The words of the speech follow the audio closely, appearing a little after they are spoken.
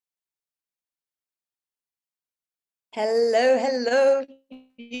Hello, hello,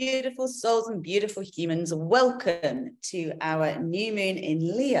 beautiful souls and beautiful humans. Welcome to our new moon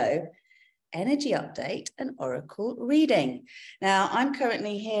in Leo energy update and oracle reading. Now, I'm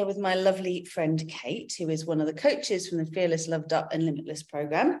currently here with my lovely friend Kate, who is one of the coaches from the Fearless, Loved Up and Limitless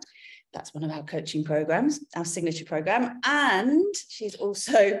program. That's one of our coaching programs, our signature program. And she's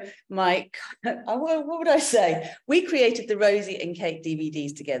also my, what would I say? We created the Rosie and Kate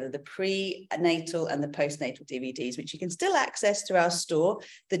DVDs together, the prenatal and the postnatal DVDs, which you can still access through our store,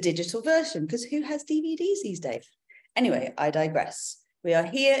 the digital version, because who has DVDs these days? Anyway, I digress. We are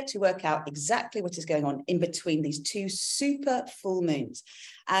here to work out exactly what is going on in between these two super full moons.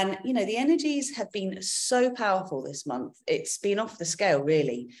 And, you know, the energies have been so powerful this month. It's been off the scale,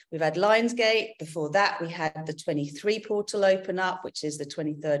 really. We've had Lionsgate. Before that, we had the 23 portal open up, which is the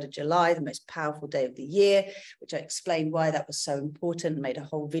 23rd of July, the most powerful day of the year, which I explained why that was so important and made a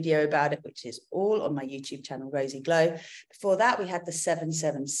whole video about it, which is all on my YouTube channel, Rozyglow. Before that, we had the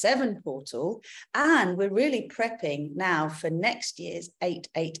 777 portal, and we're really prepping now for next year's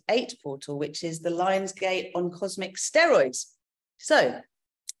 888 portal, which is the Lionsgate on cosmic steroids. So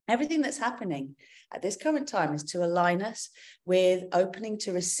everything that's happening at this current time is to align us with opening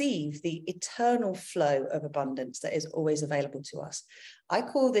to receive the eternal flow of abundance that is always available to us. I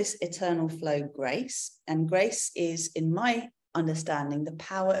call this eternal flow grace, and grace is, in my understanding, the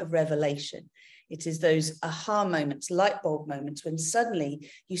power of revelation. It is those aha moments, light bulb moments, when suddenly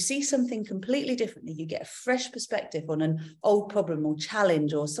you see something completely differently. You get a fresh perspective on an old problem or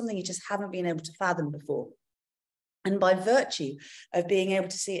challenge or something you just haven't been able to fathom before. And by virtue of being able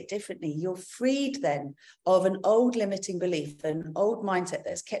to see it differently, you're freed then of an old limiting belief, an old mindset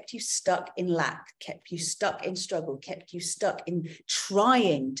that's kept you stuck in lack, kept you stuck in struggle, kept you stuck in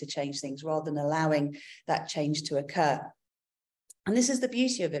trying to change things rather than allowing that change to occur. And this is the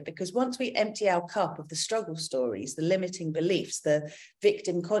beauty of it, because once we empty our cup of the struggle stories, the limiting beliefs, the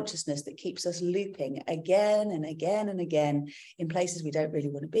victim consciousness that keeps us looping again and again and again in places we don't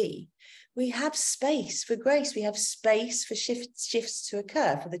really want to be, we have space for grace. We have space for shifts to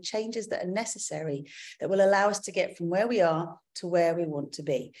occur, for the changes that are necessary that will allow us to get from where we are to where we want to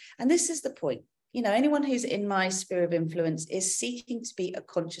be. And this is the point. You know, anyone who's in my sphere of influence is seeking to be a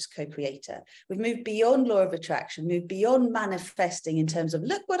conscious co-creator. We've moved beyond law of attraction, moved beyond manifesting in terms of,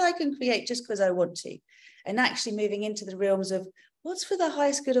 look what I can create just because I want to, and actually moving into the realms of what's for the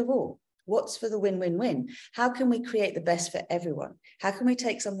highest good of all? What's for the win-win-win? How can we create the best for everyone? How can we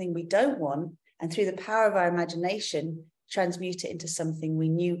take something we don't want and through the power of our imagination, transmute it into something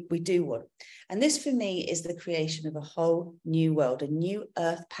we do want? And this for me is the creation of a whole new world, a new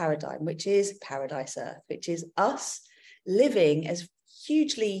earth paradigm, which is paradise earth, which is us living as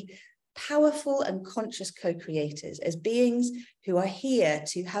hugely powerful and conscious co-creators, as beings who are here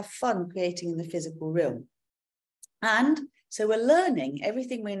to have fun creating in the physical realm. And so we're learning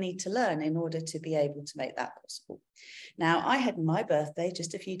everything we need to learn in order to be able to make that possible. Now, I had my birthday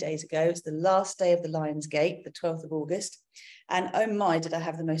just a few days ago. It's the last day of the Lionsgate, the 12th of August. And oh my, did I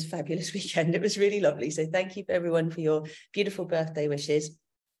have the most fabulous weekend. It was really lovely. So thank you everyone for your beautiful birthday wishes.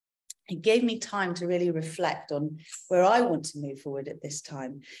 It gave me time to really reflect on where I want to move forward at this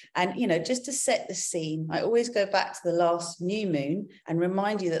time. And, you know, just to set the scene, I always go back to the last new moon and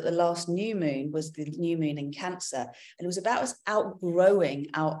remind you that the last new moon was the new moon in Cancer. And it was about us outgrowing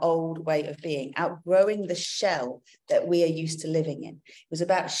our old way of being, outgrowing the shell that we are used to living in. It was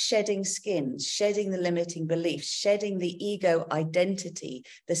about shedding skins, shedding the limiting beliefs, shedding the ego identity,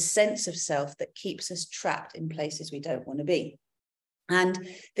 the sense of self that keeps us trapped in places we don't want to be. And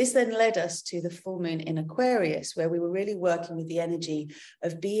this then led us to the full moon in Aquarius, where we were really working with the energy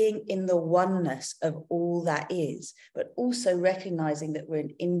of being in the oneness of all that is, but also recognizing that we're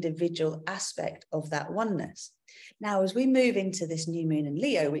an individual aspect of that oneness. Now, as we move into this new moon in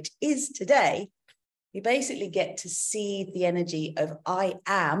Leo, which is today, we basically get to see the energy of I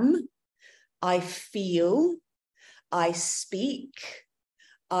am, I feel, I speak,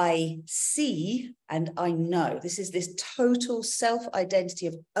 I see, and I know. This is this total self-identity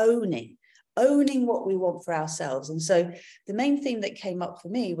of owning what we want for ourselves. And so the main theme that came up for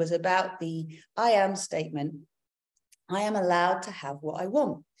me was about the I am statement. I am allowed to have what I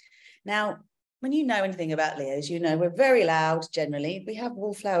want. Now, when you know anything about Leos, you know we're very loud generally. We have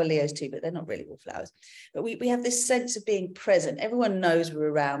wallflower Leos too, but they're not really wallflowers. But we have this sense of being present. Everyone knows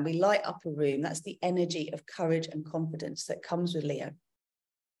we're around. We light up a room. That's the energy of courage and confidence that comes with Leo.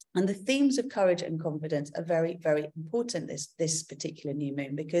 And the themes of courage and confidence are very, very important this particular new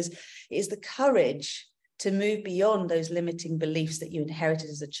moon, because it is the courage to move beyond those limiting beliefs that you inherited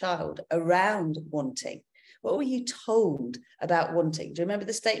as a child around wanting. What were you told about wanting? Do you remember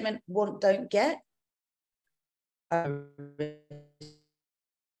the statement, want, don't get? So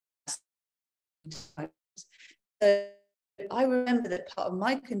I remember that part of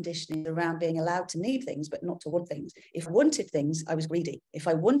my conditioning around being allowed to need things, but not to want things. If I wanted things, I was greedy. If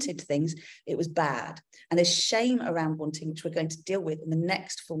I wanted things, it was bad. And there's shame around wanting, which we're going to deal with in the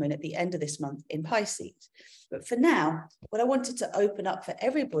next full moon at the end of this month in Pisces. But for now, what I wanted to open up for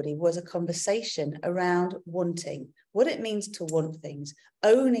everybody was a conversation around wanting, what it means to want things,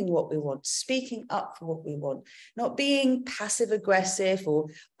 owning what we want, speaking up for what we want, not being passive aggressive or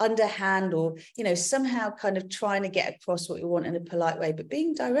underhand or, you know, somehow kind of trying to get across what we want in a polite way, but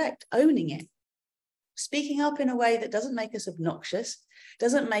being direct, owning it, speaking up in a way that doesn't make us obnoxious,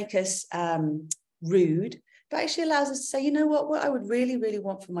 doesn't make us rude, but actually allows us to say, you know what I would really, really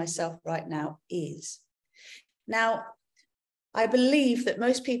want for myself right now is. Now, I believe that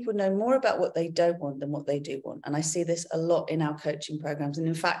most people know more about what they don't want than what they do want. And I see this a lot in our coaching programs. And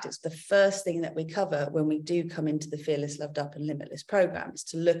in fact, it's the first thing that we cover when we do come into the Fearless, Loved Up and Limitless programs,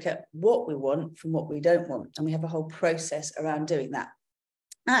 to look at what we want from what we don't want. And we have a whole process around doing that.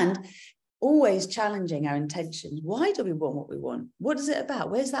 And always challenging our intentions. Why do we want what we want? What is it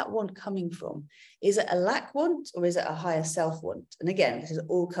about? Where's that want coming from? Is it a lack want or is it a higher self want? And again, this is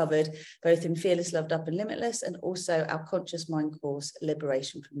all covered both in Fearless, Loved Up and Limitless and also our Conscious Mind course,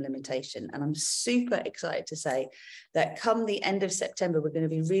 Liberation from Limitation. And I'm super excited to say that come the end of September, we're going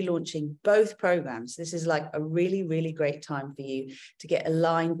to be relaunching both programs. This is like a really, really great time for you to get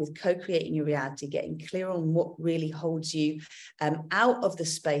aligned with co-creating your reality, getting clear on what really holds you out of the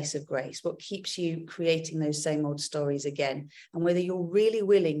space of grace, what keeps you creating those same old stories again, and whether you're really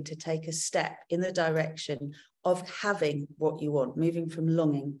willing to take a step in the direction of having what you want, moving from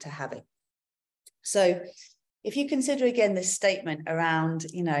longing to having. So if you consider again this statement around,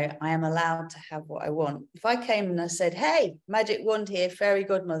 you know, I am allowed to have what I want. If I came and I said, hey, magic wand here, fairy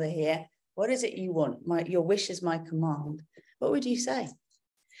godmother here, what is it you want? Your wish is my command. What would you say?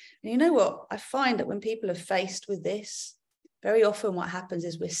 And you know what? I find that when people are faced with this, very often what happens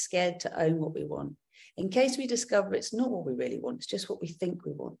is we're scared to own what we want. In case we discover it's not what we really want, it's just what we think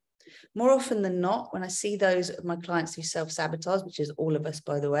we want. More often than not, when I see those of my clients who self-sabotage, which is all of us,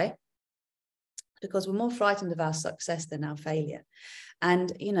 by the way, because we're more frightened of our success than our failure.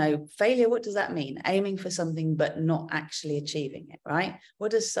 And, you know, failure, what does that mean? Aiming for something, but not actually achieving it, right?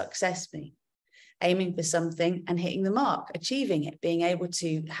 What does success mean? Aiming for something and hitting the mark, achieving it, being able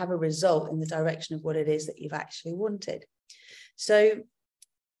to have a result in the direction of what it is that you've actually wanted. So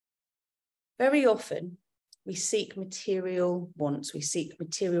very often we seek material wants, we seek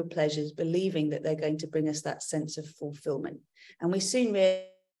material pleasures, believing that they're going to bring us that sense of fulfillment. And we soon realize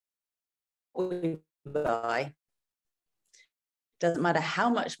we buy, doesn't matter how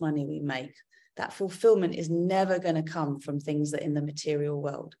much money we make, that fulfillment is never going to come from things that are in the material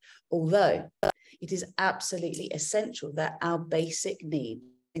world. Although it is absolutely essential that our basic needs,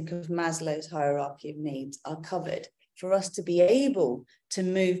 think of Maslow's hierarchy of needs, are covered for us to be able to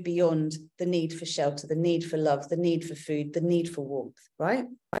move beyond the need for shelter, the need for love, the need for food, the need for warmth, right?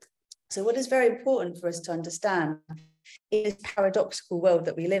 So what is very important for us to understand in this paradoxical world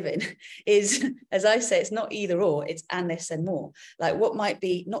that we live in is, as I say, it's not either or, it's and this and more. Like what might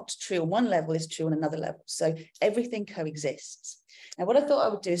be not true on one level is true on another level. So everything coexists. Now, what I thought I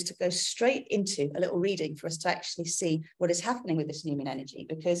would do is to go straight into a little reading for us to actually see what is happening with this new moon energy,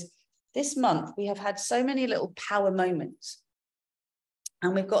 because this month we have had so many little power moments.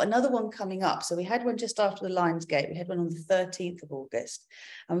 And we've got another one coming up. So we had one just after the Lion's Gate. We had one on the 13th of August.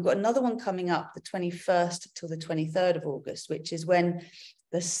 And we've got another one coming up the 21st till the 23rd of August, which is when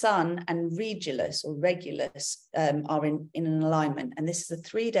the Sun and Regulus are in an alignment. And this is a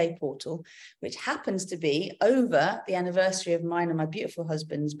 3-day portal, which happens to be over the anniversary of mine and my beautiful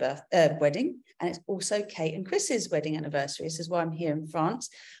husband's wedding. And it's also Kate and Chris's wedding anniversary. This is why I'm here in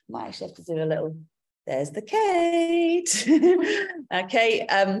France. I might actually have to do a little... There's the Kate.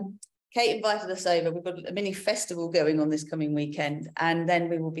 Kate invited us over. We've got a mini festival going on this coming weekend, and then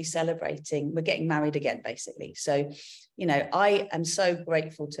we will be celebrating. We're getting married again, basically. So, you know, I am so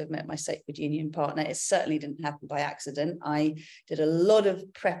grateful to have met my sacred union partner. It certainly didn't happen by accident. I did a lot of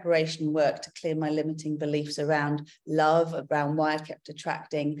preparation work to clear my limiting beliefs around love, around why I kept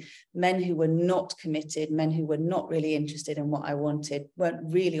attracting men who were not committed, men who were not really interested in what I wanted,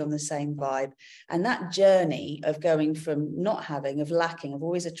 weren't really on the same vibe. And that journey of going from not having, of lacking, of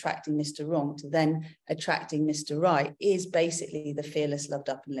always attracting Mr. Wrong to then attracting Mr. Right is basically the Fearless, Loved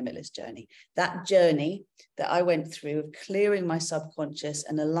Up and Limitless journey. That journey that I went through of clearing my subconscious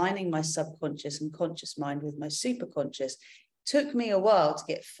and aligning my subconscious and conscious mind with my superconscious Took me a while to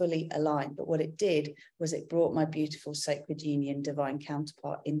get fully aligned, but what it did was it brought my beautiful sacred union divine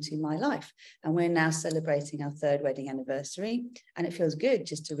counterpart into my life. And we're now celebrating our 3rd wedding anniversary, and it feels good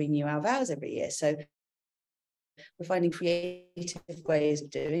just to renew our vows every year. So we're finding creative ways of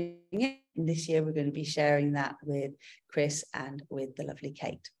doing it. And this year, we're going to be sharing that with Chris and with the lovely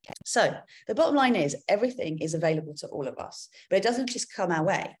Kate. So the bottom line is everything is available to all of us, but it doesn't just come our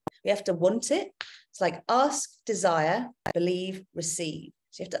way. We have to want it. It's like ask, desire, believe, receive.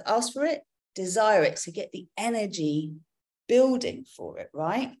 So you have to ask for it, desire it, so get the energy building for it,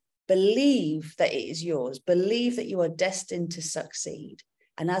 right? Believe that it is yours. Believe that you are destined to succeed.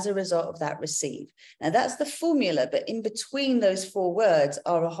 And as a result of that, receive. Now, that's the formula, but in between those 4 words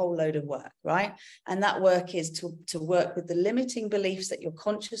are a whole load of work, right? And that work is to work with the limiting beliefs that your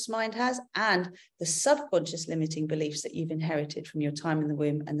conscious mind has and the subconscious limiting beliefs that you've inherited from your time in the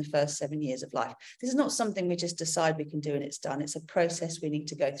womb and the first 7 years of life. This is not something we just decide we can do and it's done. It's a process we need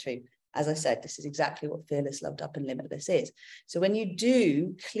to go through. As I said, this is exactly what Fearless, Loved Up and Limitless is. So when you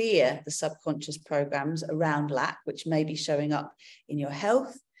do clear the subconscious programs around lack, which may be showing up in your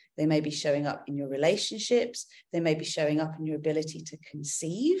health, they may be showing up in your relationships, they may be showing up in your ability to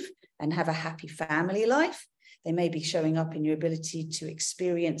conceive and have a happy family life, they may be showing up in your ability to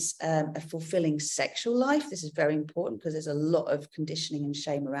experience a fulfilling sexual life. This is very important because there's a lot of conditioning and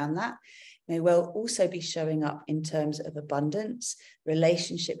shame around that. May well also be showing up in terms of abundance,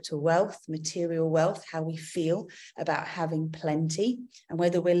 relationship to wealth, material wealth, how we feel about having plenty, and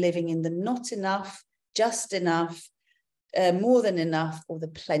whether we're living in the not enough, just enough, more than enough, or the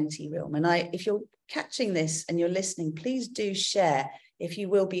plenty realm. And if you're catching this and you're listening, please do share if you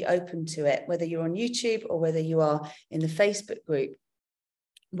will be open to it, whether you're on YouTube or whether you are in the Facebook group,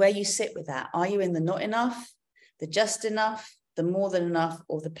 where you sit with that. Are you in the not enough, the just enough, the more than enough,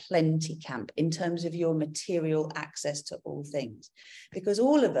 or the plenty camp in terms of your material access to all things? Because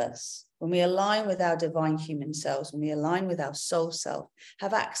all of us, when we align with our divine human selves, when we align with our soul self,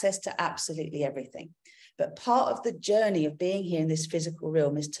 have access to absolutely everything. But part of the journey of being here in this physical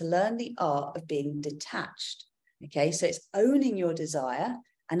realm is to learn the art of being detached. Okay, so it's owning your desire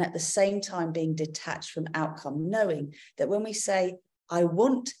and at the same time being detached from outcome, knowing that when we say, I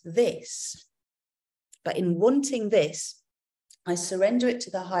want this, but in wanting this, I surrender it to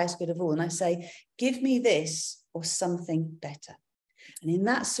the highest good of all. And I say, give me this or something better. And in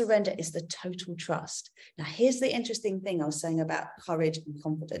that surrender is the total trust. Now, here's the interesting thing I was saying about courage and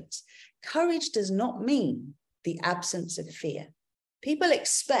confidence. Courage does not mean the absence of fear. People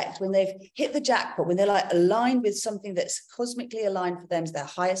expect when they've hit the jackpot, when they're like aligned with something that's cosmically aligned for them, their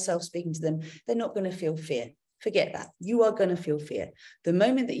higher self speaking to them, they're not going to feel fear. Forget that. You are going to feel fear. The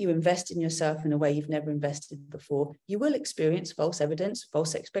moment that you invest in yourself in a way you've never invested before, you will experience false evidence,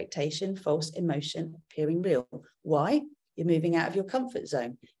 false expectation, false emotion appearing real. Why? You're moving out of your comfort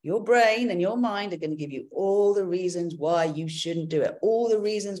zone. Your brain and your mind are going to give you all the reasons why you shouldn't do it, all the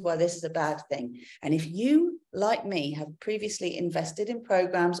reasons why this is a bad thing. And if you, like me, have previously invested in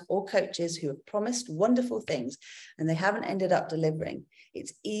programs or coaches who have promised wonderful things and they haven't ended up delivering,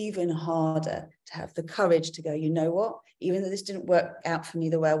 it's even harder to have the courage to go, you know what, even though this didn't work out for me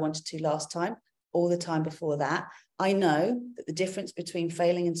the way I wanted to last time, all the time before that, I know that the difference between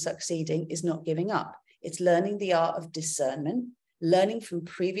failing and succeeding is not giving up. It's learning the art of discernment, learning from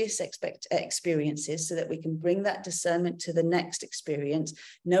previous experiences so that we can bring that discernment to the next experience,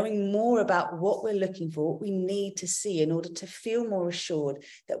 knowing more about what we're looking for, what we need to see in order to feel more assured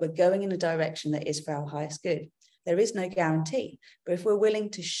that we're going in a direction that is for our highest good. There is no guarantee, but if we're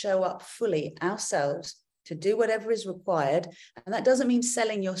willing to show up fully ourselves, to do whatever is required, and that doesn't mean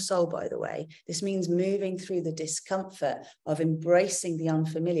selling your soul, by the way. This means moving through the discomfort of embracing the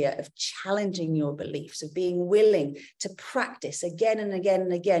unfamiliar, of challenging your beliefs, of being willing to practice again and again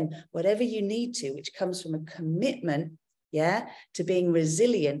and again, whatever you need to, which comes from a commitment, to being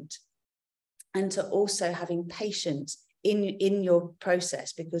resilient and to also having patience in your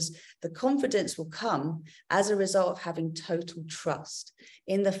process, because the confidence will come as a result of having total trust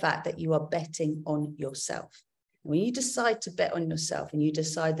in the fact that you are betting on yourself. And when you decide to bet on yourself and you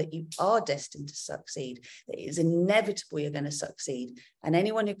decide that you are destined to succeed, that it is inevitable you're going to succeed. And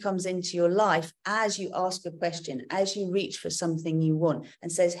anyone who comes into your life, as you ask a question, as you reach for something you want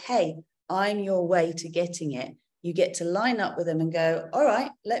and says, hey, I'm your way to getting it, you get to line up with them and go, all right,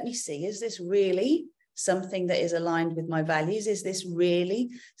 let me see, is this really something that is aligned with my values? Is this really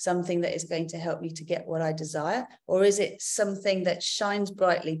something that is going to help me to get what I desire? Or is it something that shines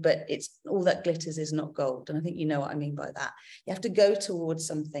brightly, but it's all that glitters is not gold? And I think you know what I mean by that. You have to go towards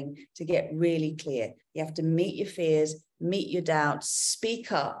something to get really clear. You have to meet your fears, meet your doubts,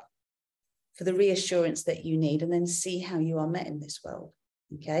 speak up, for the reassurance that you need, and then see how you are met in this world.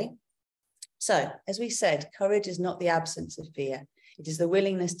 Okay. So, as we said, courage is not the absence of fear. It is the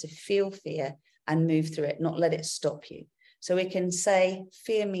willingness to feel fear and move through it, not let it stop you. So we can say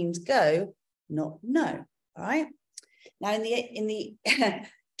fear means go, not no. All right. Now, in the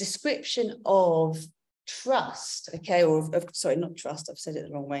description of trust, okay, or sorry, not trust. I've said it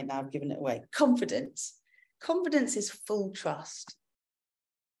the wrong way now. I've given it away. Confidence. Confidence is full trust.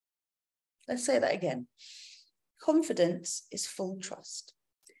 Let's say that again. Confidence is full trust.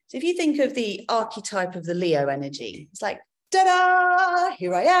 So if you think of the archetype of the Leo energy, it's like, ta-da,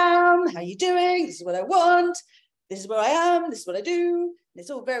 here I am, how are you doing? This is what I want. This is where I am, this is what I do. And it's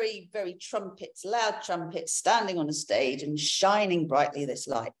all very, very trumpets, loud trumpets, standing on a stage and shining brightly this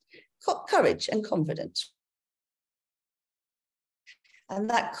light. Courage and confidence. And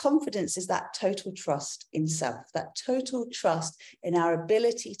that confidence is that total trust in self, that total trust in our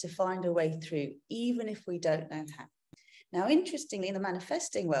ability to find a way through, even if we don't know how. Now, interestingly, in the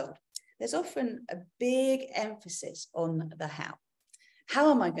manifesting world, there's often a big emphasis on the how.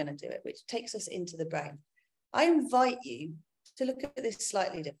 How am I going to do it? Which takes us into the brain. I invite you to look at this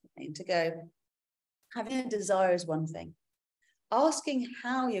slightly differently and to go, having a desire is one thing. Asking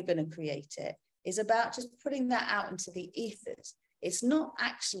how you're going to create it is about just putting that out into the ethers. It's not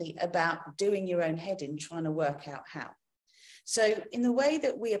actually about doing your own head in trying to work out how. So in the way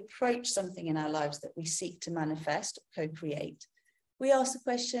that we approach something in our lives that we seek to manifest, co-create, we ask the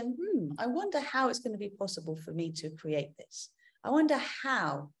question, I wonder how it's going to be possible for me to create this. I wonder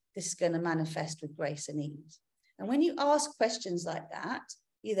how this is going to manifest with grace and ease. And when you ask questions like that,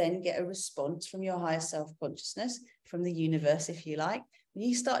 you then get a response from your higher self-consciousness, from the universe, if you like, when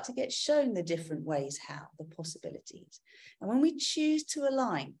you start to get shown the different ways how, the possibilities. And when we choose to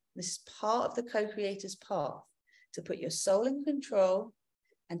align, this is part of the co-creator's path, to put your soul in control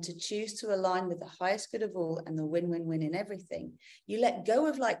and to choose to align with the highest good of all and the win-win-win in everything, you let go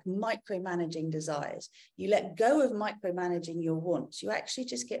of like micromanaging desires. You let go of micromanaging your wants. You actually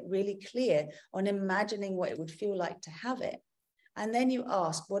just get really clear on imagining what it would feel like to have it. And then you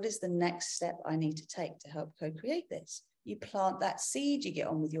ask, what is the next step I need to take to help co-create this? You plant that seed, you get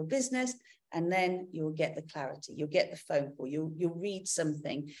on with your business, and then you'll get the clarity. You'll get the phone call. You'll read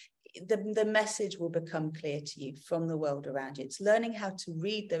something. The message will become clear to you from the world around you. It's learning how to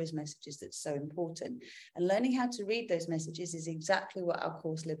read those messages that's so important. And learning how to read those messages is exactly what our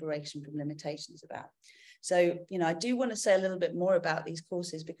course Liberation from Limitation is about. So, I do want to say a little bit more about these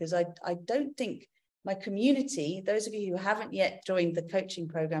courses, because I don't think my community, those of you who haven't yet joined the coaching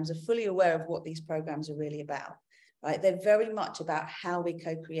programs, are fully aware of what these programs are really about. Right? They're very much about how we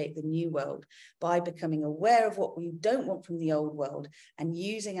co-create the new world by becoming aware of what we don't want from the old world and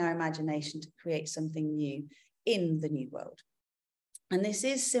using our imagination to create something new in the new world. And this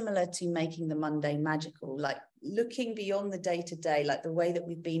is similar to making the mundane magical, like looking beyond the day-to-day, like the way that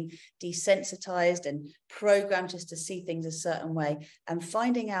we've been desensitized and programmed just to see things a certain way, and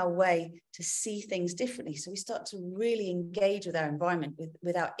finding our way to see things differently. So we start to really engage with our environment,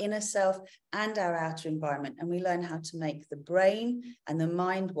 with our inner self and our outer environment. And we learn how to make the brain and the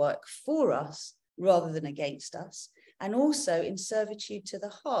mind work for us rather than against us. And also in servitude to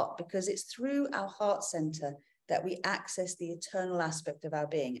the heart, because it's through our heart center that we access the eternal aspect of our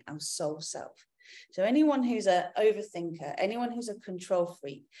being, our soul self. So anyone who's an overthinker, anyone who's a control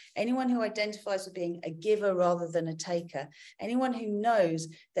freak, anyone who identifies with being a giver rather than a taker, anyone who knows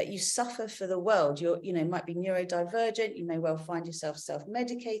that you suffer for the world, might be neurodivergent, you may well find yourself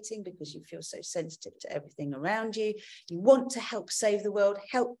self-medicating because you feel so sensitive to everything around you. You want to help save the world,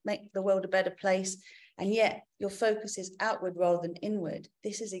 help make the world a better place, and yet your focus is outward rather than inward.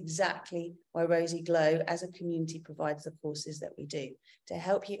 This is exactly why Rozyglow as a community provides the courses that we do, to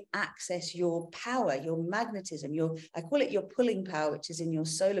help you access your power, your magnetism, I call it your pulling power, which is in your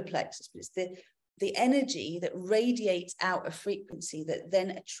solar plexus, but it's the energy that radiates out a frequency that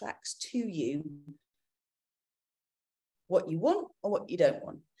then attracts to you what you want or what you don't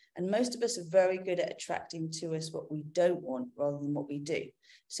want. And most of us are very good at attracting to us what we don't want rather than what we do.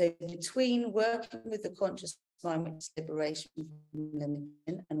 So between working with the conscious mind, which is liberation from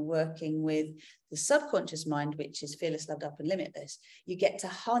limitation, and working with the subconscious mind, which is fearless, loved up, and limitless, you get to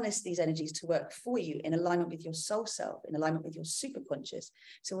harness these energies to work for you in alignment with your soul self, in alignment with your superconscious.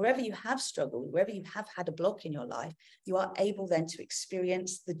 So wherever you have struggled, wherever you have had a block in your life, you are able then to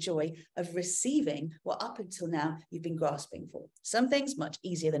experience the joy of receiving what up until now you've been grasping for. Some things much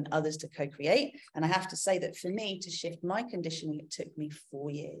easier than others to co-create. And I have to say that for me, to shift my conditioning, it took me 4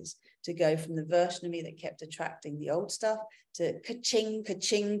 years to go from the version of me that kept attracting the old stuff to ka-ching,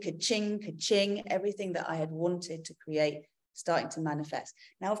 ka-ching, ka-ching, ka-ching, everything that I had wanted to create starting to manifest.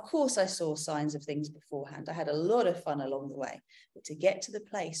 Now, of course, I saw signs of things beforehand. I had a lot of fun along the way, but to get to the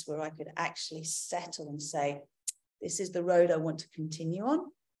place where I could actually settle and say, this is the road I want to continue on,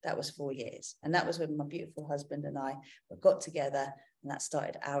 that was 4 years. And that was when my beautiful husband and I got together, and that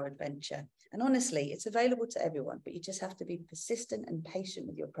started our adventure. And honestly, it's available to everyone, but you just have to be persistent and patient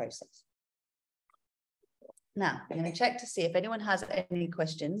with your process. Now, I'm going to check to see if anyone has any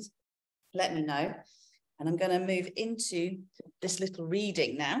questions. Let me know. And I'm going to move into this little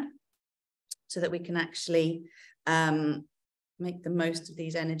reading now so that we can actually make the most of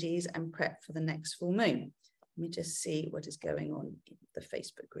these energies and prep for the next full moon. Let me just see what is going on in the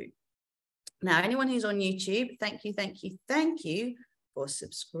Facebook group. Now, anyone who's on YouTube, thank you for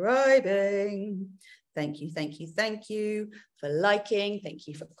subscribing. Thank you for liking. Thank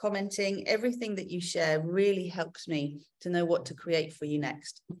you for commenting. Everything that you share really helps me to know what to create for you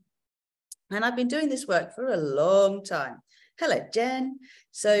next. And I've been doing this work for a long time. Hello, Jen.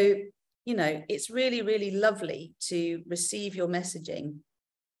 So, you know, it's really, really lovely to receive your messaging.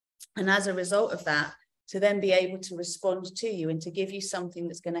 And as a result of that, to then be able to respond to you and to give you something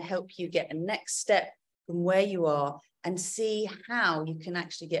that's going to help you get a next step from where you are and see how you can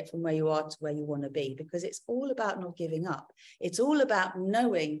actually get from where you are to where you want to be, because it's all about not giving up. It's all about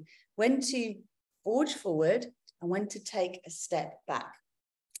knowing when to forge forward and when to take a step back.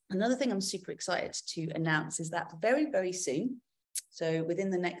 Another thing I'm super excited to announce is that very, very soon, so within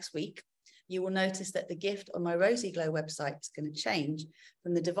the next week, you will notice that the gift on my Rozyglow website is going to change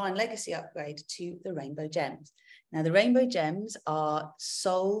from the Divine Legacy upgrade to the Rainbow Gems. Now, the Rainbow Gems are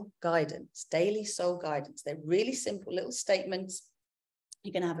soul guidance, daily soul guidance. They're really simple little statements.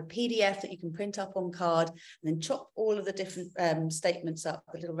 You're going to have a PDF that you can print up on card and then chop all of the different statements up,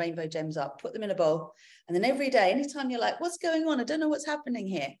 the little rainbow gems up, put them in a bowl. And then every day, anytime you're like, what's going on? I don't know what's happening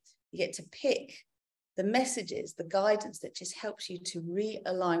here. You get to pick the messages, the guidance that just helps you to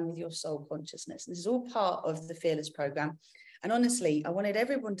realign with your soul consciousness. This is all part of the Fearless program. And honestly, I wanted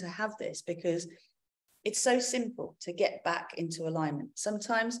everyone to have this because it's so simple to get back into alignment.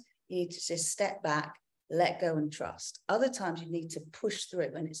 Sometimes you need to just step back, let go and trust. Other times you need to push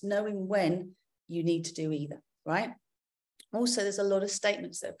through, and it's knowing when you need to do either, right? Also, there's a lot of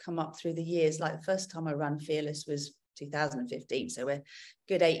statements that have come up through the years. Like the first time I ran Fearless was 2015. So we're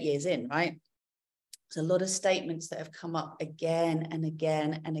good 8 years in, right? There's a lot of statements that have come up again and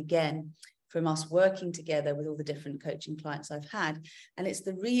again and again from us working together with all the different coaching clients I've had. And it's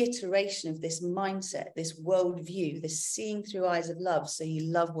the reiteration of this mindset, this worldview, this seeing through eyes of love, so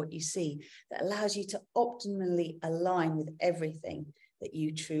you love what you see, that allows you to optimally align with everything that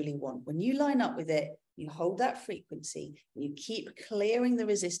you truly want. When you line up with it, you hold that frequency, you keep clearing the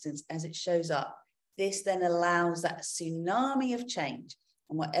resistance as it shows up. This then allows that tsunami of change.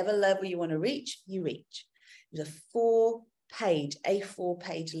 And whatever level you want to reach, you reach. There's a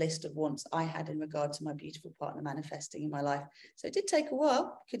A4-page list of wants I had in regard to my beautiful partner manifesting in my life. So it did take a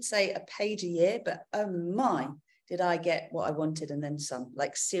while. I could say a page a year, but oh my, did I get what I wanted and then some,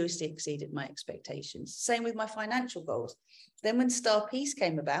 like seriously exceeded my expectations. Same with my financial goals. Then when Star Peace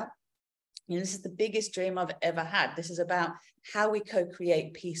came about, you know, this is the biggest dream I've ever had. This is about how we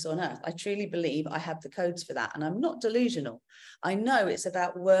co-create peace on earth. I truly believe I have the codes for that, and I'm not delusional. I know it's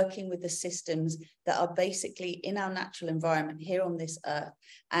about working with the systems that are basically in our natural environment here on this earth.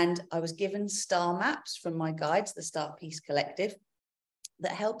 And I was given star maps from my guides, the Star Peace Collective,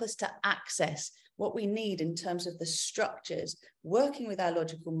 that help us to access what we need in terms of the structures, working with our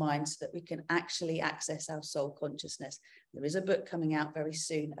logical minds so that we can actually access our soul consciousness. There is a book coming out very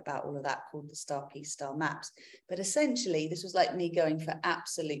soon about all of that called the Star Peace Star Maps. But essentially, this was like me going for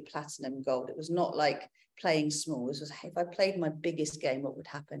absolute platinum gold. It was not like playing small. This was, if I played my biggest game, what would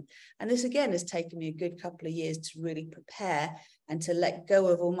happen? And this, again, has taken me a good couple of years to really prepare and to let go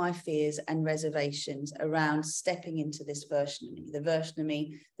of all my fears and reservations around stepping into this version of me, the version of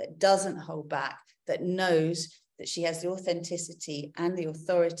me that doesn't hold back, that knows that she has the authenticity and the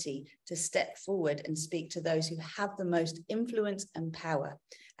authority to step forward and speak to those who have the most influence and power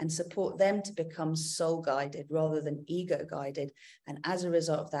and support them to become soul guided rather than ego guided. And as a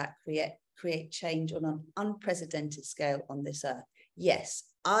result of that, create change on an unprecedented scale on this earth. Yes,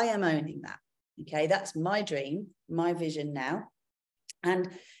 I am owning that. Okay, that's my dream, my vision now. And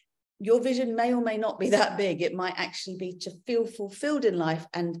your vision may or may not be that big. It might actually be to feel fulfilled in life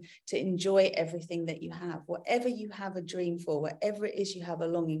and to enjoy everything that you have. Whatever you have a dream for, whatever it is you have a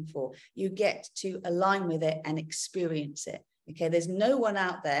longing for, you get to align with it and experience it. Okay, there's no one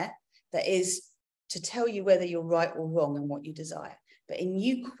out there that is to tell you whether you're right or wrong in what you desire. But in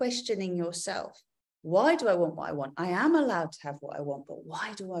you questioning yourself, why do I want what I want? I am allowed to have what I want, but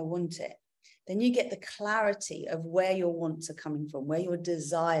why do I want it? then you get the clarity of where your wants are coming from, where your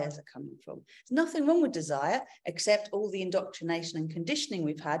desires are coming from. There's nothing wrong with desire, except all the indoctrination and conditioning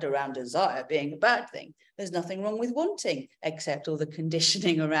we've had around desire being a bad thing. There's nothing wrong with wanting, except all the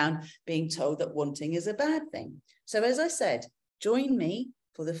conditioning around being told that wanting is a bad thing. So as I said, join me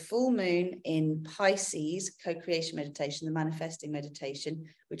for the full moon in Pisces co-creation meditation, the manifesting meditation,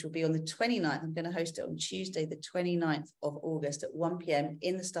 which will be on the 29th. I'm going to host it on Tuesday, the 29th of August at 1 p.m.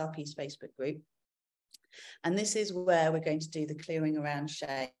 in the Star Peace Facebook group. And this is where we're going to do the clearing around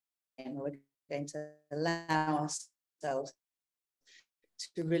shame. We're going to allow ourselves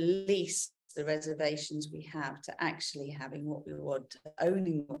to release the reservations we have to actually having what we want, to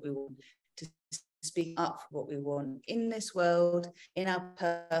owning what we want, to speak up for what we want in this world, in our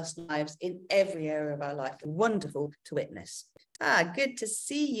personal lives, in every area of our life. Wonderful to witness. Good to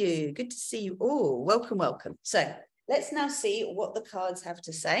see you. Good to see you all. Welcome, welcome. So let's now see what the cards have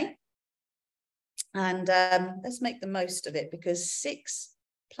to say. And let's make the most of it, because 6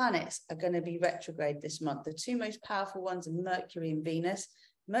 planets are going to be retrograde this month. The 2 most powerful ones are Mercury and Venus.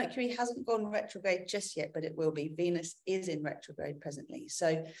 Mercury hasn't gone retrograde just yet, but it will be. Venus is in retrograde presently.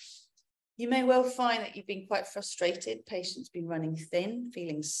 So you may well find that you've been quite frustrated, patience been running thin,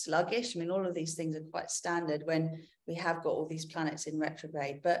 feeling sluggish. I mean, all of these things are quite standard when we have got all these planets in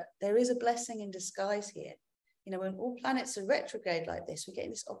retrograde, but there is a blessing in disguise here. You know, when all planets are retrograde like this, we're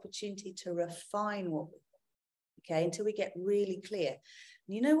getting this opportunity to refine what we want, okay, until we get really clear.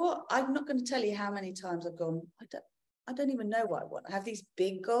 And you know what? I'm not going to tell you how many times I've gone, I don't even know what I want. I have these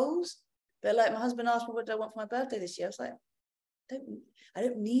big goals, but like my husband asked me, what do I want for my birthday this year? I was like, I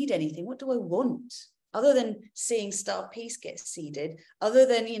don't need anything. What do I want? Other than seeing Star Peace get seeded, other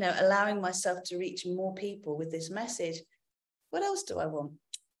than, you know, allowing myself to reach more people with this message, what else do I want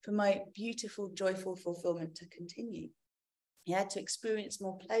for my beautiful, joyful fulfillment to continue? Yeah, to experience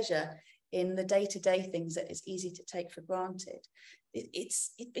more pleasure in the day-to-day things that it's easy to take for granted.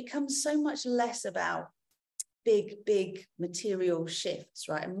 It becomes so much less about big material shifts,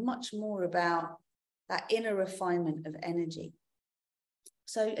 right? And much more about that inner refinement of energy.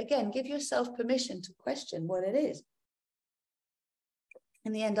 So again, give yourself permission to question what it is.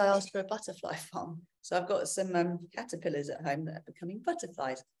 In the end, I asked for a butterfly farm. So I've got some caterpillars at home that are becoming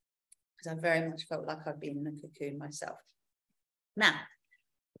butterflies, because I very much felt like I've been in a cocoon myself. Now,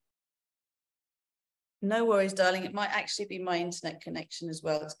 no worries, darling. It might actually be my internet connection as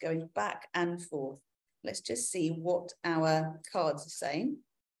well. It's going back and forth. Let's just see what our cards are saying.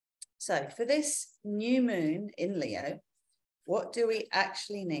 So for this new moon in Leo, what do we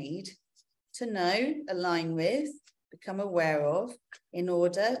actually need to know, align with, become aware of, in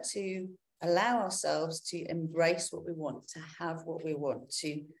order to allow ourselves to embrace what we want, to have what we want,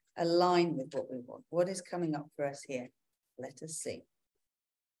 to align with what we want? What is coming up for us here? Let us see.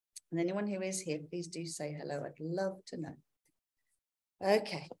 And anyone who is here, please do say hello. I'd love to know.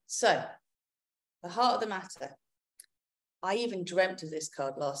 Okay, so the heart of the matter. I even dreamt of this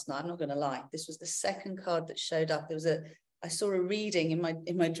card last night. I'm not going to lie. This was the second card that showed up. I saw a reading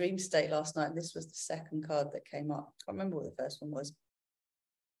in my dream state last night. And this was the second card that came up. I can't remember what the first one was.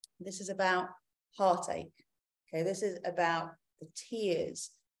 This is about heartache. Okay, this is about the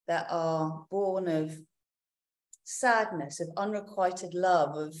tears that are born of sadness, of unrequited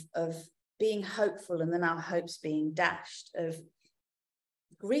love, of being hopeful and then our hopes being dashed, of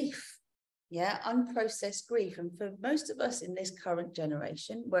grief. Yeah, unprocessed grief. And for most of us in this current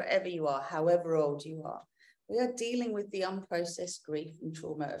generation, wherever you are, however old you are, we are dealing with the unprocessed grief and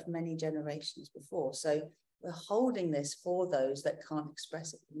trauma of many generations before. So we're holding this for those that can't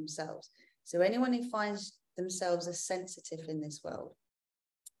express it for themselves. So anyone who finds themselves as sensitive in this world,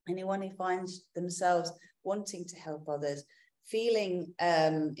 anyone who finds themselves wanting to help others, feeling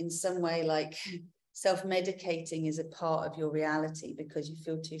in some way like self-medicating is a part of your reality because you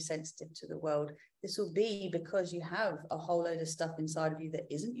feel too sensitive to the world, this will be because you have a whole load of stuff inside of you that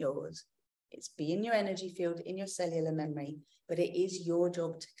isn't yours. It's be in your energy field, in your cellular memory, but it is your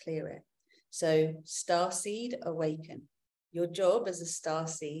job to clear it. So StarSeed, awaken. Your job as a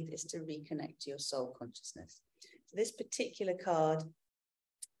StarSeed is to reconnect to your soul consciousness. So this particular card,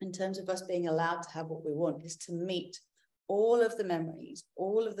 in terms of us being allowed to have what we want, is to meet all of the memories,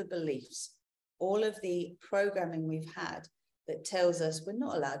 all of the beliefs, all of the programming we've had that tells us we're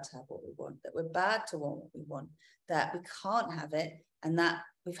not allowed to have what we want, that we're bad to want what we want, that we can't have it, and that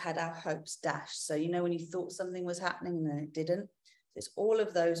we've had our hopes dashed. So, you know, when you thought something was happening and then it didn't, it's all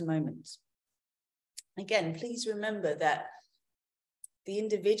of those moments. Again, please remember that the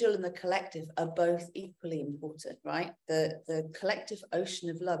individual and the collective are both equally important, right? The collective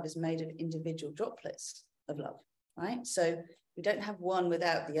ocean of love is made of individual droplets of love, right? So we don't have one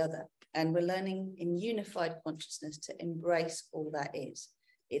without the other. And we're learning in unified consciousness to embrace all that is.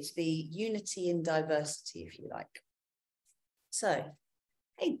 It's the unity in diversity, if you like. So,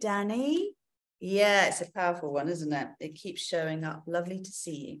 hey, Danny. Yeah, it's a powerful one, isn't it? It keeps showing up. Lovely to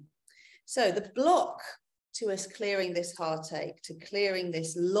see you. So the block to us clearing this heartache, to clearing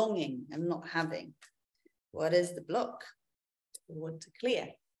this longing and not having, what is the block we want to clear?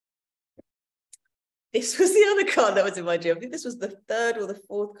 This was the other card that was in my dream. I think this was the third or the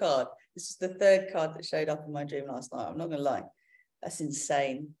fourth card. This was the third card that showed up in my dream last night. I'm not going to lie. That's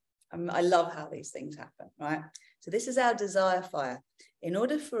insane. I love how these things happen, right? So this is our desire fire. In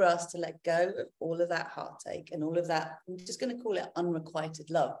order for us to let go of all of that heartache and all of that, I'm just going to call it unrequited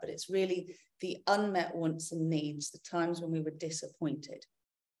love, but it's really the unmet wants and needs, the times when we were disappointed.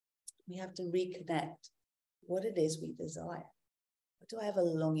 We have to reconnect what it is we desire. What do I have a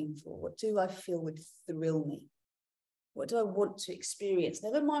longing for? What do I feel would thrill me? What do I want to experience?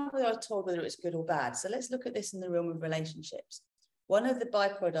 Never mind whether I was told whether it's good or bad. So let's look at this in the realm of relationships. One of the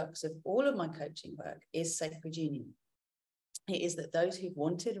byproducts of all of my coaching work is sacred union. It is that those who've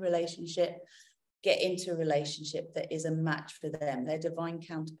wanted a relationship get into a relationship that is a match for them, their divine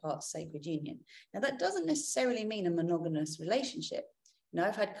counterpart, sacred union. Now, that doesn't necessarily mean a monogamous relationship. You know,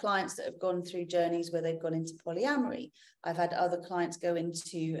 I've had clients that have gone through journeys where they've gone into polyamory. I've had other clients go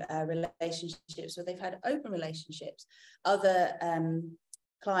into relationships where they've had open relationships. Other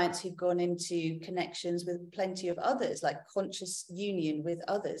clients who've gone into connections with plenty of others, like conscious union with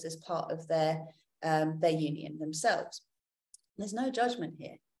others as part of their union themselves. There's no judgment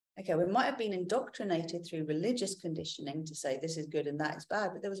here. Okay, we might have been indoctrinated through religious conditioning to say this is good and that is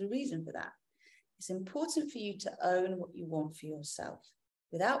bad, but there was a reason for that. It's important for you to own what you want for yourself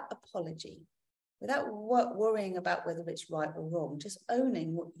without apology, without worrying about whether it's right or wrong, just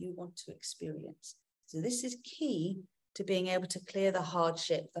owning what you want to experience. So this is key to being able to clear the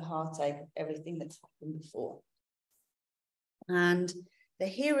hardship, the heartache, everything that's happened before. And the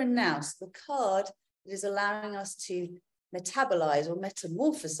here and now, so the card that is allowing us to metabolize or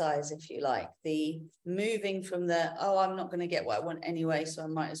metamorphosize, if you like, the moving from the, oh, I'm not going to get what I want anyway, so I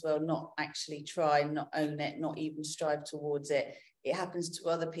might as well not actually try, not own it, not even strive towards it. It happens to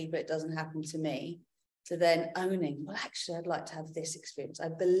other people, it doesn't happen to me. To then owning, well, actually, I'd like to have this experience. I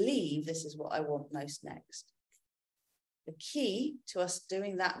believe this is what I want most next. The key to us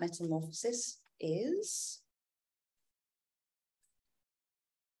doing that metamorphosis is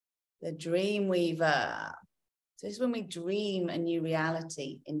the dream weaver. So this is when we dream a new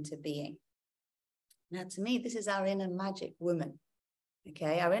reality into being. Now, to me, this is our inner magic woman.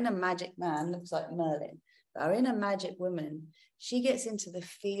 Okay, our inner magic man looks like Merlin, but our inner magic woman, she gets into the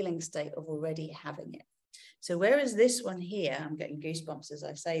feeling state of already having it. So whereas this one here, I'm getting goosebumps as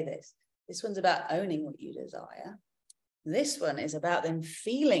I say this, this one's about owning what you desire. This one is about them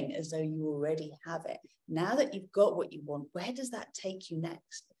feeling as though you already have it. Now that you've got what you want, where does that take you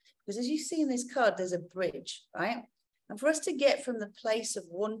next? Because as you see in this card, there's a bridge, right? And for us to get from the place of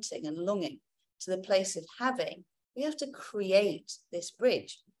wanting and longing to the place of having, we have to create this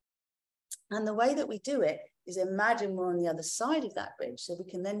bridge. And the way that we do it is imagine we're on the other side of that bridge, so we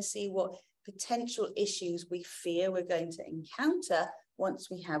can then see what potential issues we fear we're going to encounter once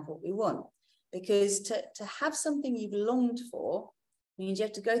we have what we want. Because to have something you've longed for means you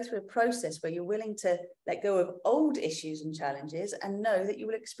have to go through a process where you're willing to let go of old issues and challenges and know that you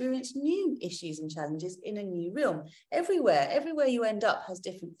will experience new issues and challenges in a new realm. Everywhere you end up has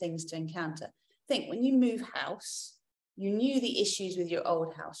different things to encounter. Think when you move house, you knew the issues with your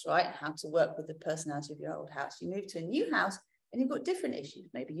old house, right? How to work with the personality of your old house. You move to a new house and you've got different issues.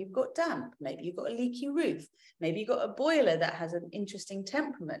 Maybe you've got damp, maybe you've got a leaky roof, maybe you've got a boiler that has an interesting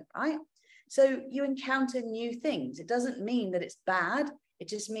temperament, right? So you encounter new things. It doesn't mean that it's bad. It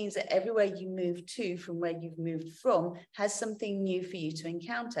just means that everywhere you move to from where you've moved from has something new for you to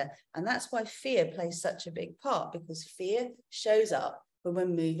encounter. And that's why fear plays such a big part, because fear shows up when we're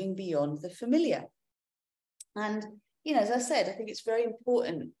moving beyond the familiar. And, you know, as I said, I think it's very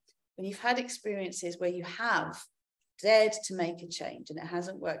important when you've had experiences where you have dared to make a change and it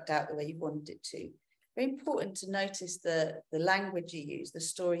hasn't worked out the way you wanted it to. Very important to notice the language you use, the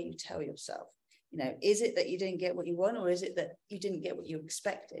story you tell yourself. You know, is it that you didn't get what you want, or is it that you didn't get what you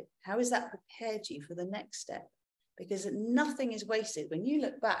expected? How has that prepared you for the next step? Because nothing is wasted. When you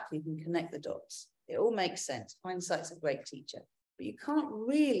look back, you can connect the dots. It all makes sense. Hindsight's a great teacher. But you can't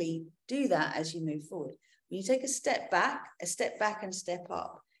really do that as you move forward. When you take a step back and a step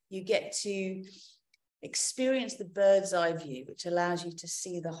up, you get to experience the bird's eye view, which allows you to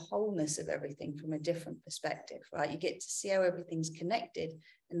see the wholeness of everything from a different perspective, right? You get to see how everything's connected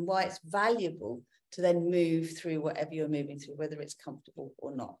and why it's valuable to then move through whatever you're moving through, whether it's comfortable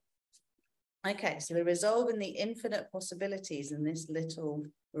or not. Okay, so we're resolving the infinite possibilities in this little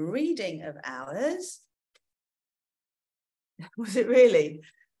reading of ours. Was it really?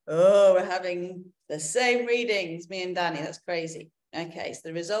 Oh, we're having the same readings, me and Danny. That's crazy. Okay, so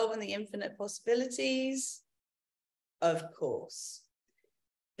the resolving the infinite possibilities, of course.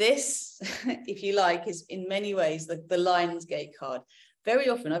 This, if you like, is in many ways the Lionsgate card. Very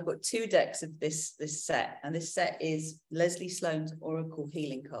often I've got 2 decks of this set, and this set is Leslie Sloan's Oracle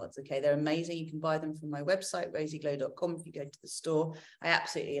healing cards. Okay, they're amazing. You can buy them from my website, rozyglow.com, if you go to the store. I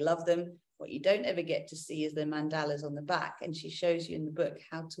absolutely love them. What you don't ever get to see is the mandalas on the back, and she shows you in the book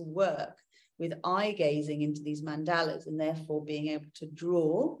how to work with eye gazing into these mandalas, and therefore being able to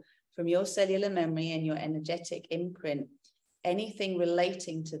draw from your cellular memory and your energetic imprint anything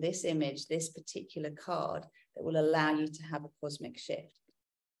relating to this image, this particular card, that will allow you to have a cosmic shift.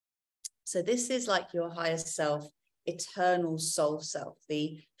 So this is like your higher self, eternal soul self,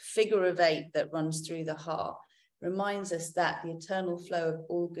 the figure of 8 that runs through the heart, reminds us that the eternal flow of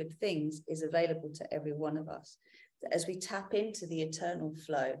all good things is available to every one of us. As we tap into the eternal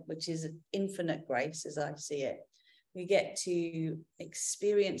flow, which is infinite grace as I see it, we get to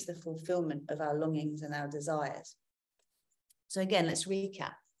experience the fulfillment of our longings and our desires. So again, let's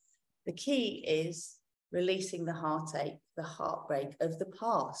recap. The key is releasing the heartache, the heartbreak of the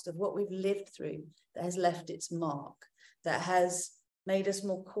past, of what we've lived through that has left its mark, that has made us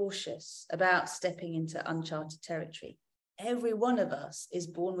more cautious about stepping into uncharted territory. Every one of us is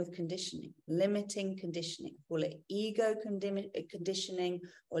born with conditioning, limiting conditioning, call it ego conditioning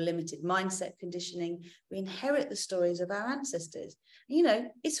or limited mindset conditioning. We inherit the stories of our ancestors. You know,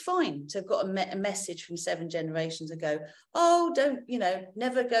 it's fine to have got a message from 7 generations ago. Oh, don't, you know,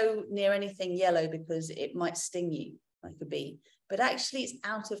 never go near anything yellow because it might sting you like a bee. But actually it's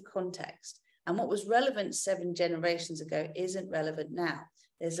out of context. And what was relevant 7 generations ago isn't relevant now.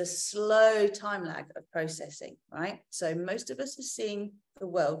 There's a slow time lag of processing, right? So most of us are seeing the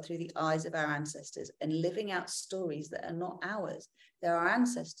world through the eyes of our ancestors and living out stories that are not ours. They're our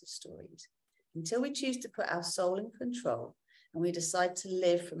ancestors' stories. Until we choose to put our soul in control and we decide to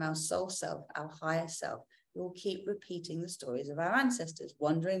live from our soul self, our higher self, we'll keep repeating the stories of our ancestors,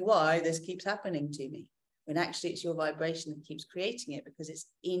 wondering why this keeps happening to me, when actually it's your vibration that keeps creating it because it's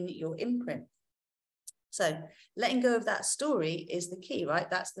in your imprint. So letting go of that story is the key, right?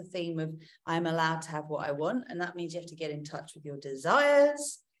 That's the theme of I'm allowed to have what I want. And that means you have to get in touch with your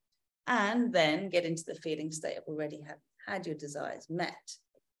desires and then get into the feeling state of already having had your desires met.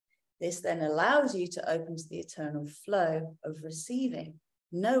 This then allows you to open to the eternal flow of receiving,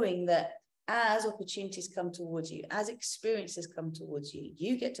 knowing that as opportunities come towards you, as experiences come towards you,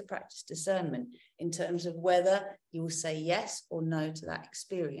 you get to practice discernment in terms of whether you will say yes or no to that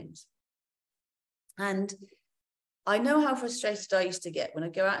experience. And I know how frustrated I used to get when I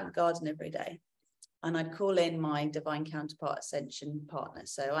go out in the garden every day and I'd call in my divine counterpart ascension partner.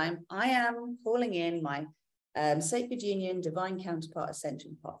 So I am calling in my sacred union divine counterpart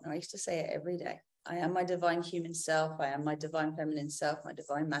ascension partner. I used to say it every day. I am my divine human self. I am my divine feminine self, my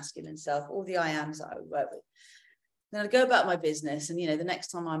divine masculine self, all the I ams that I would work with. Then I'd go about my business, and, you know, the next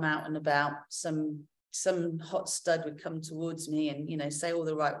time I'm out and about, some hot stud would come towards me and, you know, say all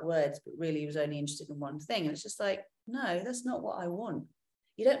the right words, but really he was only interested in one thing. And it's just like, no, that's not what I want.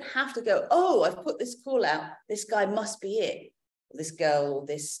 You don't have to go, oh, I've put this call out, this guy must be it, or this girl, or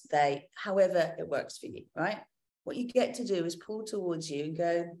this they, however it works for you, right? What you get to do is pull towards you and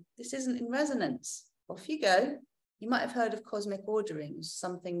go, this isn't in resonance. Off you go. You might have heard of cosmic ordering,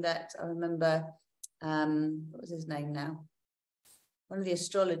 something that I remember, what was his name now? One of the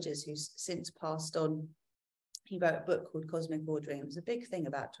astrologers who's since passed on, he wrote a book called Cosmic Ordering. It was a big thing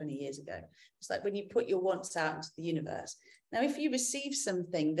about 20 years ago. It's like when you put your wants out into the universe. Now, if you receive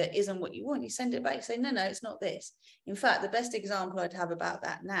something that isn't what you want, you send it back, you say, no, it's not this. In fact, the best example I'd have about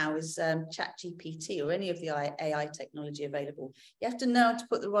that now is ChatGPT or any of the AI technology available. You have to know how to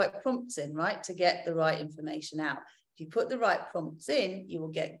put the right prompts in, right, to get the right information out. If you put the right prompts in, you will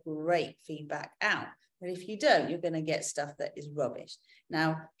get great feedback out. But if you don't, you're going to get stuff that is rubbish.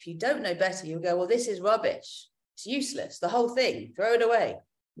 Now, if you don't know better, you'll go, well, this is rubbish. It's useless, the whole thing, throw it away.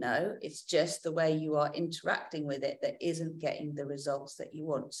 No, it's just the way you are interacting with it that isn't getting the results that you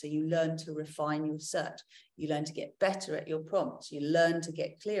want. So you learn to refine your search. You learn to get better at your prompts. You learn to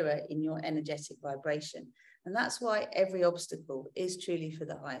get clearer in your energetic vibration. And that's why every obstacle is truly for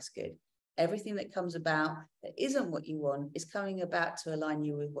the highest good. Everything that comes about that isn't what you want is coming about to align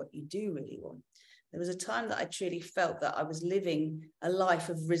you with what you do really want. There was a time that I truly felt that I was living a life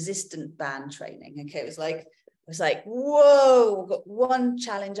of resistant band training. Okay, it was like was like, whoa, got one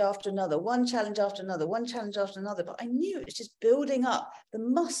challenge after another, one challenge after another, one challenge after another. But I knew it was just building up the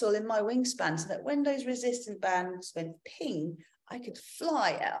muscle in my wingspan so that when those resistant bands went ping, I could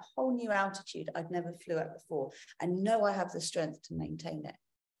fly at a whole new altitude I'd never flew at before, and know I have the strength to maintain it.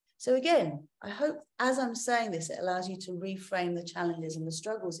 So again, I hope as I'm saying this, it allows you to reframe the challenges and the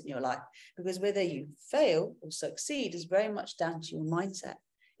struggles in your life, because whether you fail or succeed is very much down to your mindset.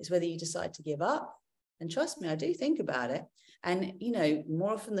 It's whether you decide to give up. And trust me, I do think about it. And, you know,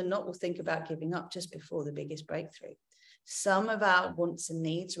 more often than not, we'll think about giving up just before the biggest breakthrough. Some of our wants and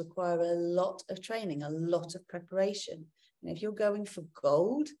needs require a lot of training, a lot of preparation. And if you're going for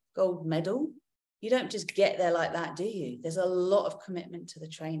gold medal, you don't just get there like that, do you? There's a lot of commitment to the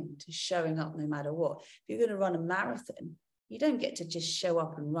training, to showing up no matter what. If you're going to run a marathon, you don't get to just show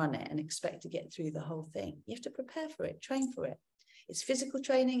up and run it and expect to get through the whole thing. You have to prepare for it, train for it. It's physical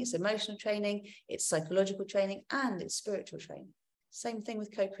training, it's emotional training, it's psychological training, and it's spiritual training. Same thing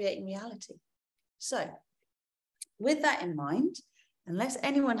with co-creating reality. So with that in mind, unless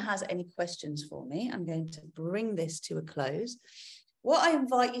anyone has any questions for me, I'm going to bring this to a close. What I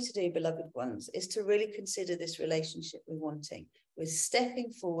invite you to do, beloved ones, is to really consider this relationship with wanting, with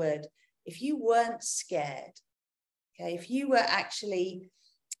stepping forward. If you weren't scared, okay, if you were actually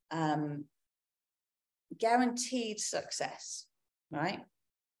guaranteed success, right?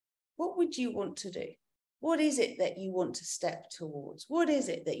 What would you want to do? What is it that you want to step towards? What is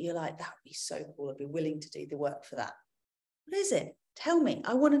it that you're like, that would be so cool, I'd be willing to do the work for that? What is it? Tell me,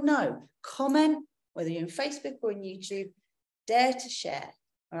 I want to know. Comment, whether you're on Facebook or on YouTube, dare to share,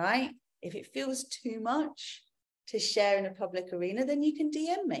 all right? If it feels too much to share in a public arena, then you can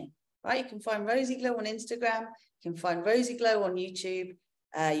DM me, right? You can find Rozyglow on Instagram, you can find Rozyglow on YouTube.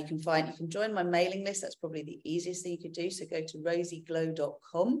 You can join my mailing list. That's probably the easiest thing you could do. So go to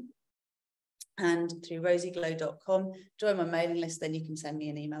rozyglow.com, and through rozyglow.com, join my mailing list. Then you can send me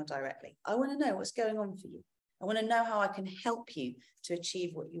an email directly. I want to know what's going on for you. I want to know how I can help you to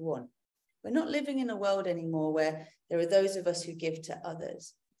achieve what you want. We're not living in a world anymore where there are those of us who give to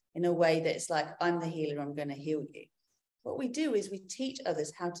others in a way that it's like, I'm the healer, I'm going to heal you. What we do is we teach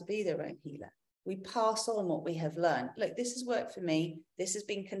others how to be their own healer. We pass on what we have learned. Look, this has worked for me. This has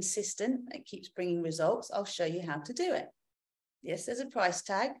been consistent. It keeps bringing results. I'll show you how to do it. Yes, there's a price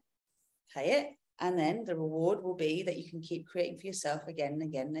tag. Pay it. And then the reward will be that you can keep creating for yourself again and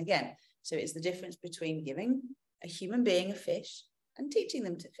again and again. So it's the difference between giving a human being a fish and teaching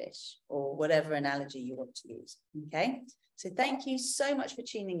them to fish, or whatever analogy you want to use. Okay. So thank you so much for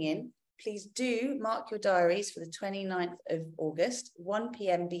tuning in. Please do mark your diaries for the 29th of August, 1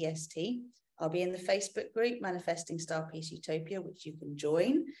 p.m. BST. I'll be in the Facebook group, Manifesting Star Peace Utopia, which you can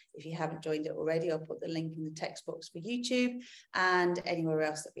join. If you haven't joined it already, I'll put the link in the text box for YouTube and anywhere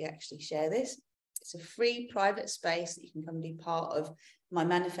else that we actually share this. It's a free private space that you can come and be part of my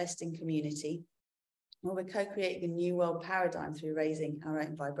manifesting community, where we're co-creating a new world paradigm through raising our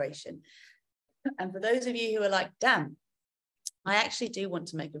own vibration. And for those of you who are like, damn, I actually do want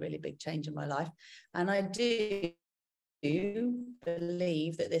to make a really big change in my life. And I do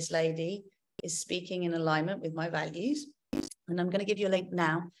believe that this lady is speaking in alignment with my values. And I'm going to give you a link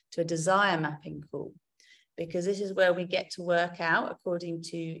now to a desire mapping call, because this is where we get to work out, according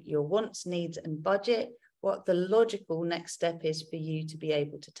to your wants, needs, and budget, what the logical next step is for you to be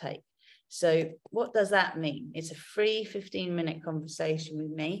able to take. So what does that mean? It's a free 15-minute conversation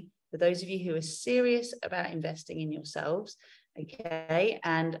with me for those of you who are serious about investing in yourselves, okay,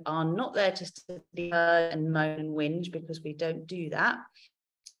 and are not there just to be heard and moan and whinge, because we don't do that,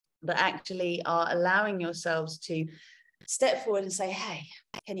 but actually are allowing yourselves to step forward and say, hey,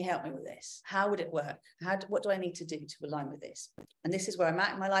 can you help me with this? How would it work? What do I need to do to align with this? And this is where I'm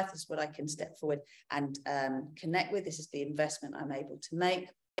at in my life. This is what I can step forward and connect with. This is the investment I'm able to make.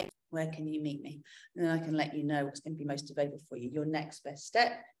 Where can you meet me? And then I can let you know what's going to be most available for you, your next best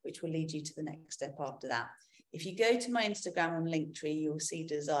step, which will lead you to the next step after that. If you go to my Instagram on Linktree, you'll see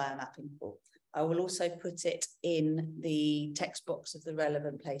Desire Mapping Call. I will also put it in the text box of the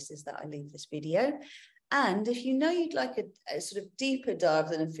relevant places that I leave this video. And if you know you'd like a sort of deeper dive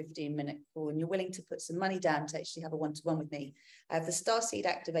than a 15-minute call, and you're willing to put some money down to actually have a one-to-one with me, I have the StarSeed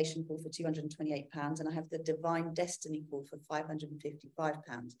Activation call for £228, and I have the Divine Destiny call for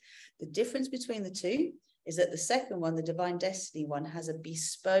 £555. The difference between the two is that the second one, the Divine Destiny one, has a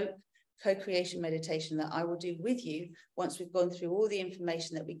bespoke co-creation meditation that I will do with you once we've gone through all the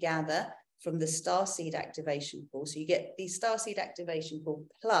information that we gather from the StarSeed Activation call. So you get the StarSeed Activation call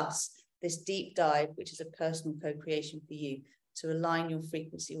plus this deep dive, which is a personal co-creation for you to align your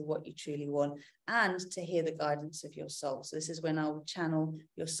frequency with what you truly want and to hear the guidance of your soul. So this is when I will channel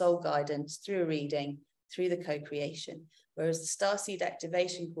your soul guidance through a reading through the co-creation. Whereas the StarSeed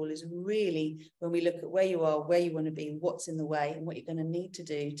Activation call is really when we look at where you are, where you want to be, what's in the way, and what you're going to need to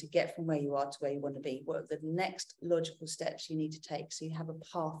do to get from where you are to where you want to be. What are the next logical steps you need to take so you have a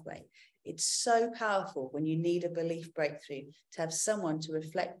pathway? It's so powerful when you need a belief breakthrough to have someone to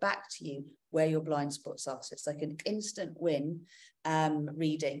reflect back to you where your blind spots are. So it's like an instant win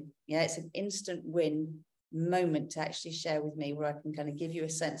reading. Yeah, it's an instant win moment to actually share with me, where I can kind of give you a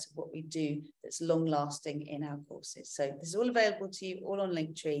sense of what we do that's long lasting in our courses. So this is all available to you, all on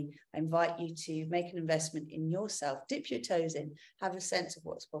Linktree. I invite you to make an investment in yourself, dip your toes in, have a sense of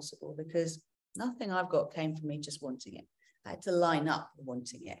what's possible, because nothing I've got came from me just wanting it. I had to line up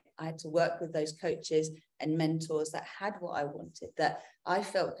wanting it. I had to work with those coaches and mentors that had what I wanted, that I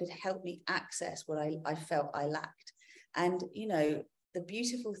felt could help me access what I felt I lacked. And, you know, the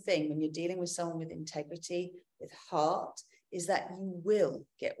beautiful thing when you're dealing with someone with integrity, with heart, is that you will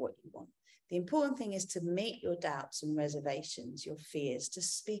get what you want. The important thing is to meet your doubts and reservations, your fears, to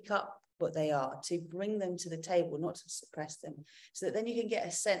speak up what they are, to bring them to the table, not to suppress them, so that then you can get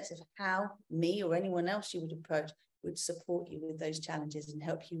a sense of how me or anyone else you would approach would support you with those challenges and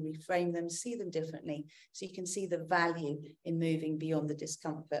help you reframe them, see them differently, so you can see the value in moving beyond the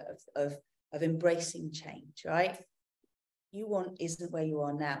discomfort of embracing change, right? You want isn't where you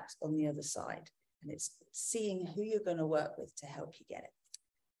are now, it's on the other side. And it's seeing who you're going to work with to help you get it.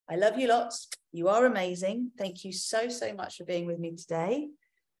 I love you lots. You are amazing. Thank you so, so much for being with me today.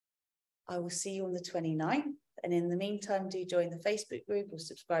 I will see you on the 29th. And in the meantime, do join the Facebook group or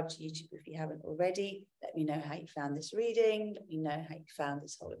subscribe to YouTube if you haven't already. Let me know how you found this reading. Let me know how you found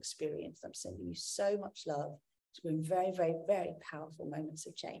this whole experience. I'm sending you so much love. It's been very, very, very powerful moments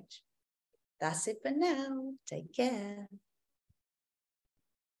of change. That's it for now. Take care.